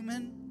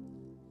human.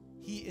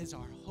 He is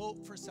our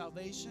hope for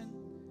salvation,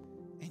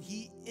 and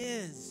he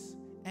is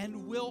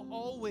and will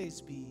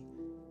always be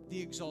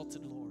the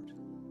exalted Lord.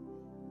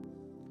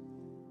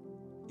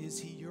 Is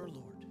he your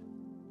Lord?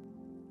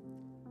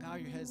 Bow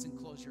your heads and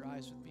close your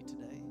eyes with me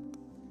today.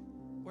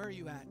 Where are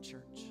you at,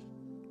 church?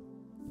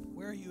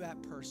 Where are you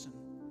at, person?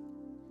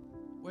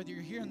 Whether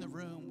you're here in the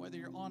room, whether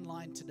you're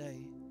online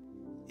today,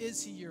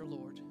 is he your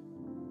Lord?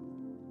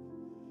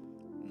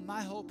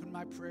 My hope and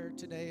my prayer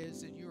today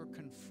is that you are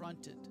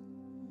confronted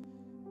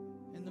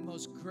in the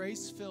most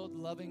grace-filled,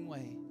 loving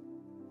way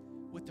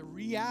with the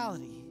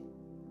reality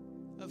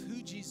of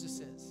who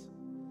Jesus is.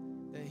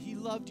 That he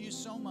loved you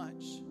so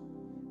much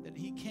that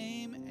he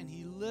came and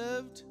he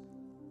lived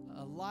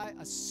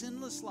a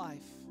sinless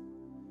life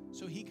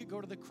so he could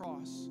go to the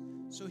cross,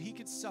 so he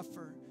could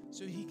suffer,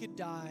 so he could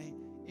die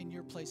in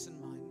your place and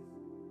mine.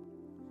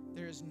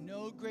 There is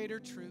no greater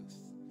truth.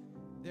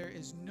 There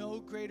is no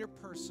greater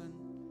person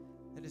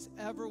that has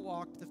ever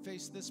walked the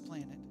face of this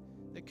planet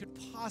that could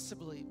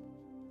possibly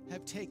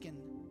have taken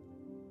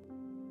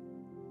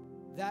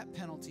that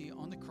penalty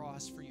on the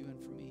cross for you and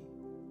for me.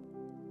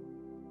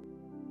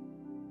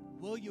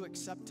 Will you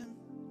accept him?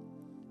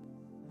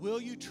 Will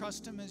you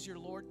trust him as your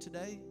Lord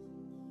today?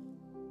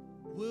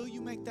 Will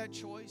you make that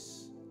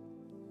choice?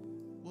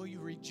 Will you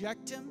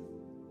reject him,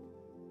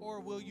 or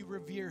will you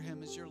revere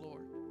him as your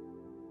Lord?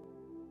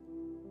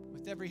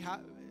 With every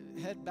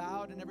head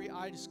bowed and every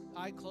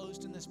eye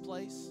closed in this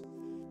place,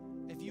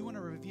 if you want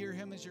to revere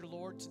him as your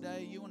Lord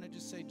today, you want to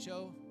just say,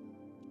 Joe,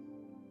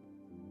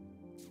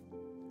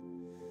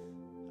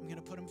 I'm going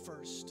to put him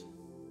first.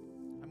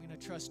 I'm going to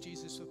trust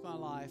Jesus with my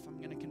life. I'm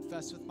going to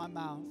confess with my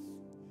mouth,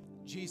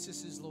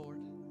 Jesus is Lord.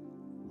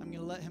 I'm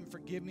going to let him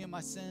forgive me of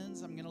my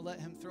sins. I'm going to let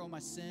him throw my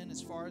sin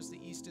as far as the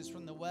east is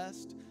from the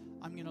west.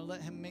 I'm going to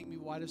let him make me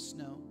white as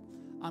snow.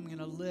 I'm going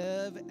to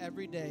live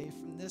every day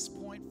from this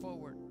point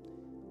forward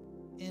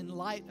in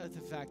light of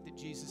the fact that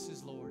Jesus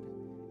is Lord.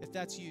 If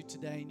that's you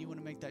today and you want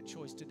to make that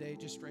choice today,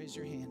 just raise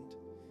your hand.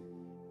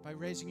 By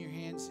raising your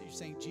hands, you're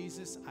saying,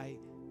 Jesus, I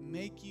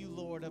make you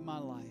Lord of my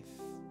life.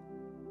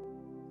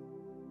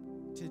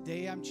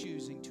 Today I'm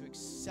choosing to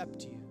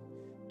accept you,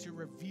 to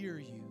revere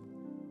you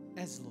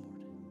as Lord.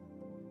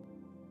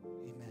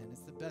 Amen.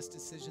 It's the best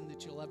decision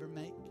that you'll ever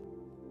make.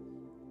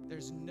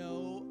 There's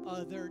no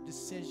other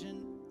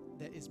decision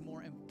that is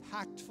more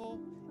impactful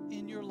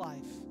in your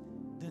life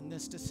than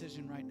this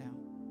decision right now.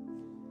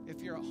 If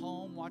you're at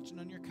home watching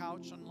on your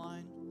couch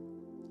online,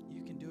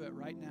 you can do it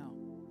right now.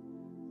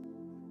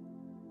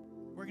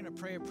 We're going to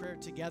pray a prayer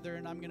together,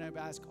 and I'm going to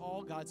ask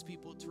all God's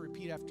people to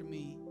repeat after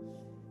me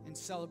in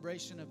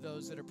celebration of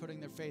those that are putting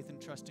their faith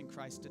and trust in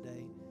Christ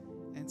today.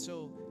 And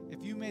so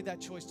if you made that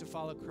choice to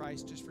follow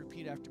Christ, just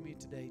repeat after me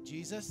today.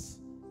 Jesus,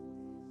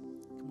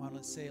 come on,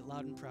 let's say it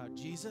loud and proud.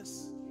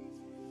 Jesus,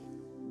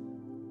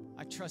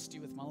 I trust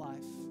you with my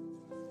life.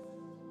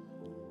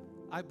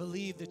 I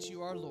believe that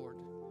you are Lord,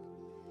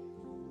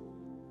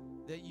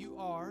 that you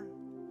are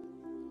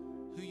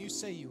who you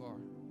say you are.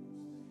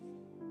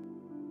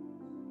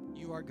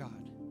 You are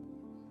God.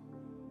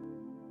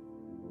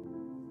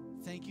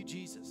 Thank you,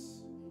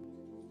 Jesus,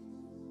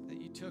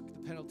 that you took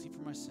the penalty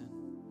for my sin.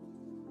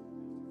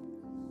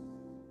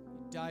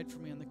 You died for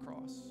me on the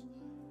cross.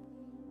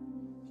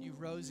 You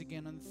rose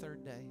again on the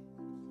third day.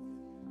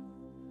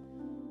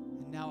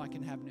 And now I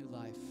can have new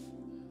life.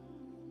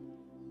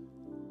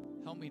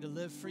 Help me to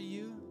live for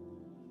you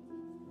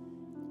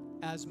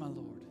as my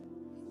Lord.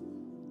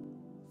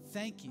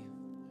 Thank you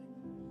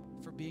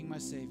for being my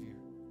Savior.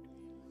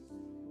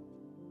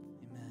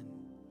 Amen.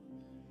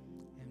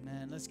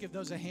 Amen. Let's give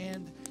those a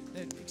hand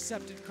that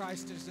accepted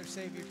Christ as their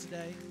Savior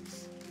today.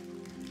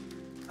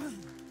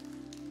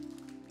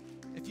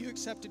 If you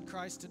accepted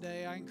Christ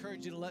today, I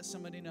encourage you to let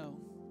somebody know,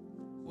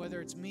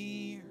 whether it's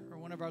me or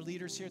one of our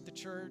leaders here at the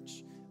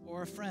church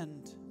or a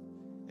friend.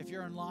 If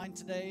you're online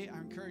today, I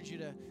encourage you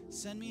to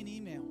send me an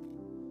email.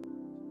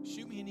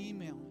 Shoot me an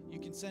email. You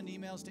can send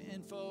emails to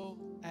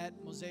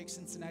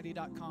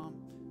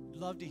info@mosaiccincinnati.com.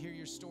 Love to hear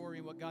your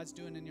story, what God's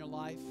doing in your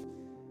life.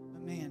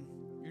 But man,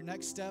 your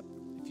next step,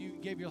 if you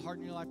gave your heart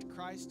and your life to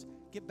Christ,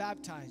 get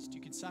baptized.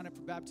 You can sign up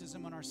for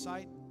baptism on our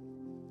site.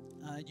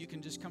 You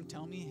can just come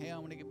tell me, hey, I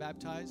want to get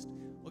baptized.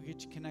 We'll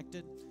get you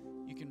connected.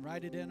 You can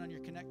write it in on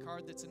your Connect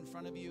card that's in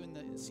front of you in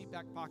the seat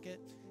back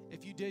pocket.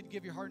 If you did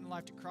give your heart and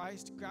life to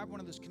Christ, grab one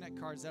of those Connect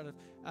cards out of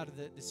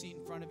the seat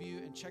in front of you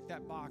and check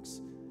that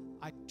box.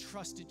 I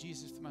trusted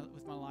Jesus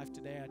with my life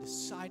today. I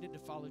decided to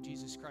follow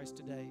Jesus Christ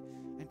today,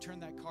 and turn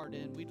that card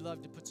in. We'd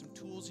love to put some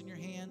tools in your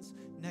hands,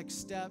 next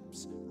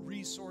steps,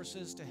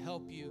 resources to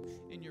help you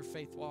in your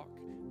faith walk.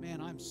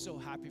 Man, I'm so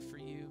happy for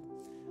you.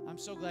 I'm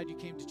so glad you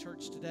came to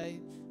church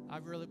today. I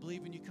really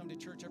believe when you come to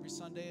church every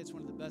Sunday, it's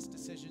one of the best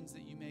decisions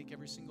that you make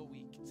every single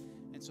week.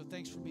 And so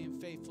thanks for being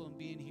faithful and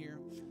being here.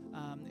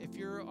 If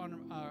you're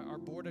on our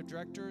board of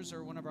directors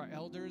or one of our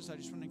elders, I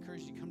just want to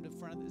encourage you to come to the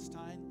front at this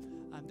time.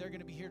 They're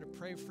going to be here to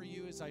pray for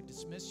you as I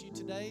dismiss you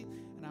today.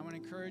 And I want to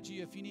encourage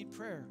you, if you need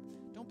prayer,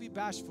 don't be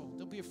bashful.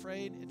 Don't be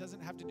afraid. It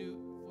doesn't have to do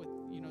with,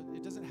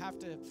 it doesn't have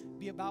to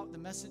be about the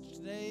message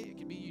today. It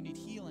could be you need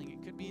healing.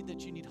 It could be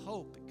that you need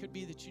hope. It could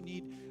be that you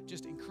need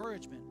just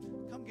encouragement.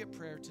 Come get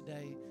prayer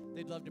today.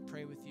 They'd love to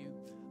pray with you.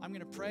 I'm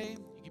going to pray.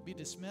 You can be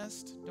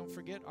dismissed. Don't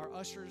forget, our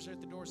ushers are at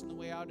the doors on the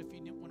way out if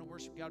you want to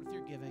worship God with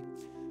your giving.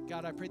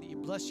 God, I pray that you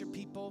bless your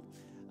people.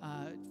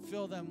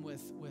 Fill them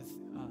with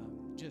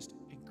just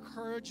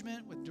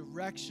encouragement, with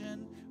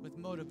direction, with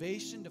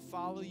motivation to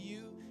follow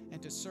you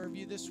and to serve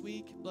you this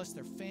week. Bless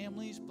their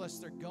families, bless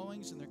their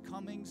goings and their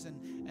comings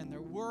and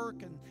their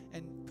work, and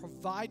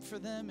provide for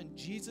them in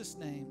Jesus'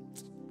 name.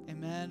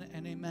 Amen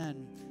and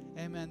amen.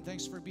 Amen.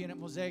 Thanks for being at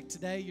Mosaic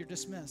today. You're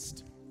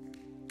dismissed.